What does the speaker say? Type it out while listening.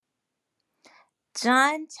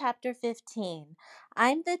John chapter 15.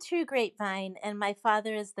 I'm the true grapevine, and my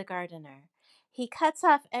Father is the gardener. He cuts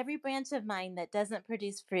off every branch of mine that doesn't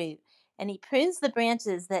produce fruit, and he prunes the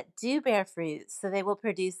branches that do bear fruit so they will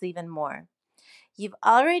produce even more. You've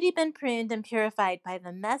already been pruned and purified by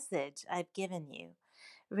the message I've given you.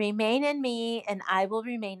 Remain in me, and I will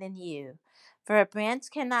remain in you. For a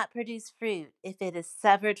branch cannot produce fruit if it is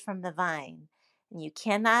severed from the vine, and you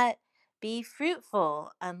cannot be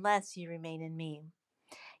fruitful unless you remain in me.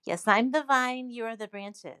 Yes, I'm the vine, you are the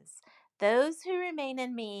branches. Those who remain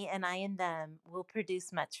in me and I in them will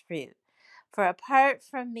produce much fruit. For apart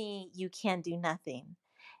from me, you can do nothing.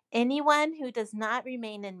 Anyone who does not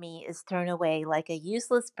remain in me is thrown away like a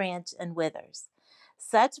useless branch and withers.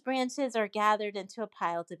 Such branches are gathered into a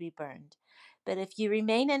pile to be burned. But if you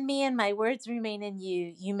remain in me and my words remain in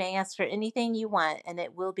you, you may ask for anything you want and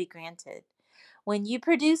it will be granted. When you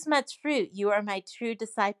produce much fruit, you are my true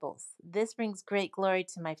disciples. This brings great glory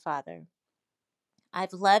to my Father.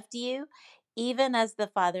 I've loved you even as the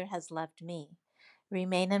Father has loved me.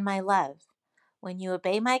 Remain in my love. When you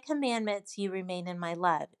obey my commandments, you remain in my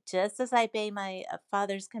love, just as I obey my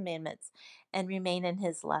Father's commandments and remain in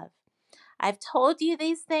his love. I've told you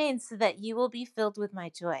these things so that you will be filled with my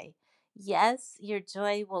joy. Yes, your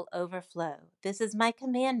joy will overflow. This is my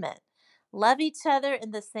commandment. Love each other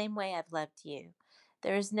in the same way I've loved you.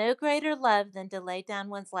 There is no greater love than to lay down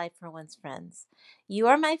one's life for one's friends. You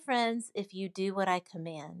are my friends if you do what I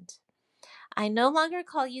command. I no longer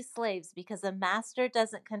call you slaves because a master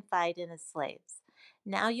doesn't confide in his slaves.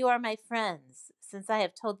 Now you are my friends, since I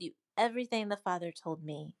have told you everything the Father told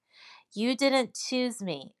me. You didn't choose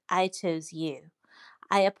me, I chose you.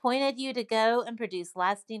 I appointed you to go and produce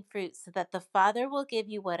lasting fruit so that the Father will give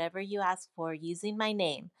you whatever you ask for using my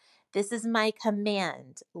name. This is my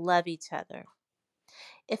command. Love each other.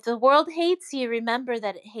 If the world hates you, remember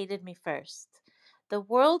that it hated me first. The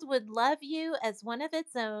world would love you as one of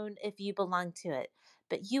its own if you belonged to it,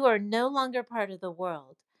 but you are no longer part of the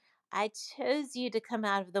world. I chose you to come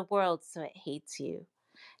out of the world, so it hates you.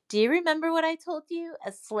 Do you remember what I told you?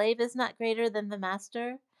 A slave is not greater than the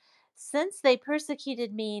master. Since they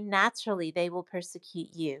persecuted me, naturally they will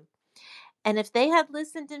persecute you. And if they had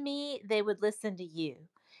listened to me, they would listen to you.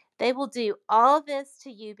 They will do all this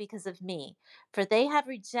to you because of me, for they have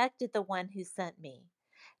rejected the one who sent me.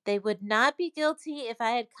 They would not be guilty if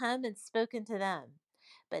I had come and spoken to them,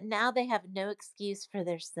 but now they have no excuse for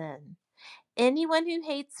their sin. Anyone who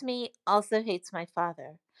hates me also hates my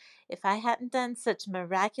Father. If I hadn't done such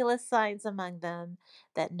miraculous signs among them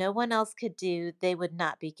that no one else could do, they would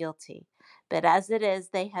not be guilty. But as it is,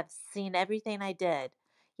 they have seen everything I did,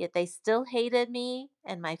 yet they still hated me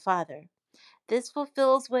and my Father. This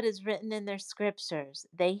fulfills what is written in their scriptures.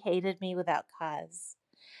 They hated me without cause.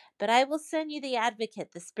 But I will send you the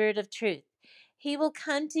advocate, the Spirit of truth. He will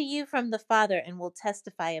come to you from the Father and will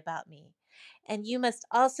testify about me. And you must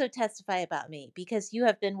also testify about me because you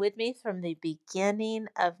have been with me from the beginning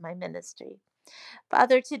of my ministry.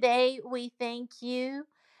 Father, today we thank you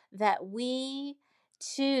that we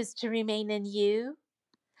choose to remain in you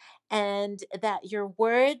and that your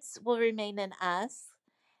words will remain in us.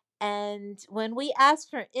 And when we ask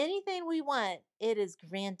for anything we want, it is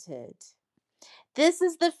granted. This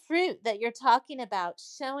is the fruit that you're talking about,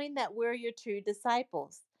 showing that we're your true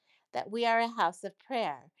disciples, that we are a house of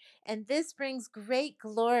prayer. And this brings great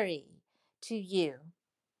glory to you.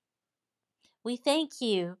 We thank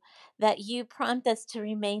you that you prompt us to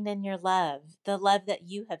remain in your love, the love that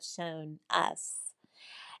you have shown us.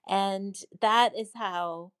 And that is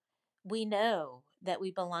how we know that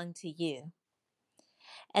we belong to you.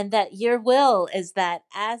 And that your will is that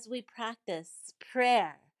as we practice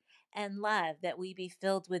prayer and love, that we be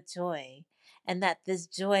filled with joy and that this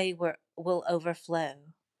joy will overflow.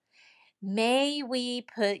 May we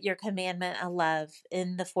put your commandment of love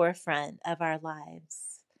in the forefront of our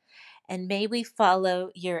lives. And may we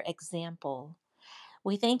follow your example.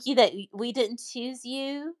 We thank you that we didn't choose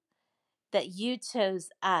you, that you chose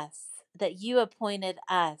us, that you appointed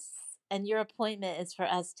us, and your appointment is for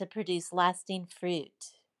us to produce lasting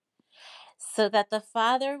fruit so that the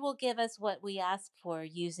Father will give us what we ask for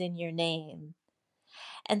using your name.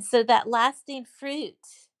 And so that lasting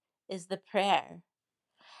fruit is the prayer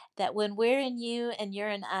that when we're in you and you're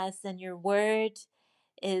in us and your word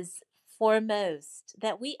is foremost,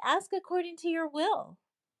 that we ask according to your will,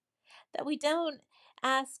 that we don't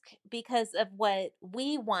ask because of what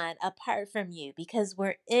we want apart from you, because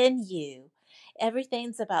we're in you.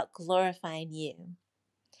 Everything's about glorifying you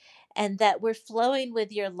and that we're flowing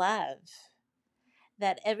with your love,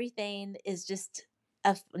 that everything is just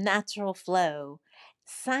a natural flow.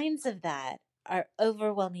 Signs of that are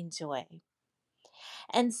overwhelming joy.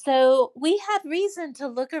 And so we have reason to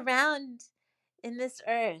look around in this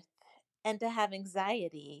earth and to have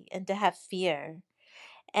anxiety and to have fear.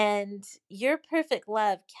 And your perfect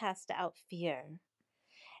love cast out fear.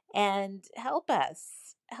 And help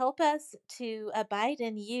us to abide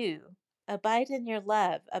in you, abide in your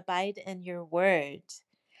love, abide in your word,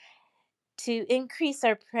 to increase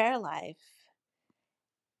our prayer life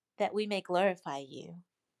that we may glorify you.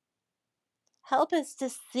 Help us to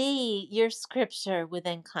see your scripture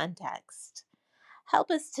within context.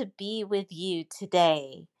 Help us to be with you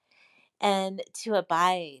today and to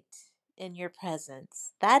abide in your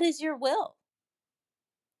presence. That is your will.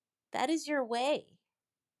 That is your way.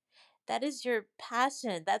 That is your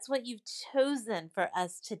passion. That's what you've chosen for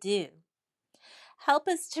us to do. Help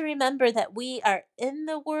us to remember that we are in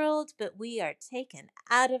the world, but we are taken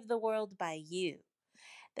out of the world by you.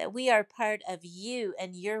 That we are part of you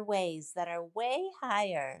and your ways that are way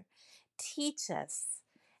higher. Teach us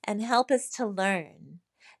and help us to learn.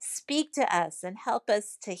 Speak to us and help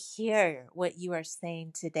us to hear what you are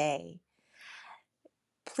saying today.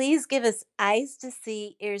 Please give us eyes to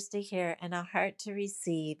see, ears to hear, and a heart to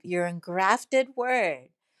receive your engrafted word,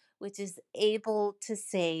 which is able to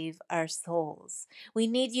save our souls. We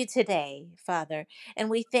need you today, Father, and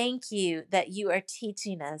we thank you that you are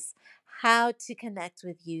teaching us how to connect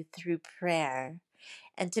with you through prayer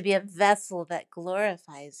and to be a vessel that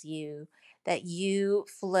glorifies you, that you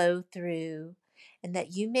flow through, and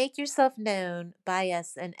that you make yourself known by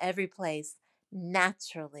us in every place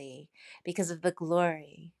naturally because of the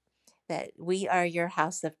glory that we are your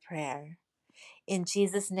house of prayer. In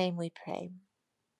Jesus' name we pray.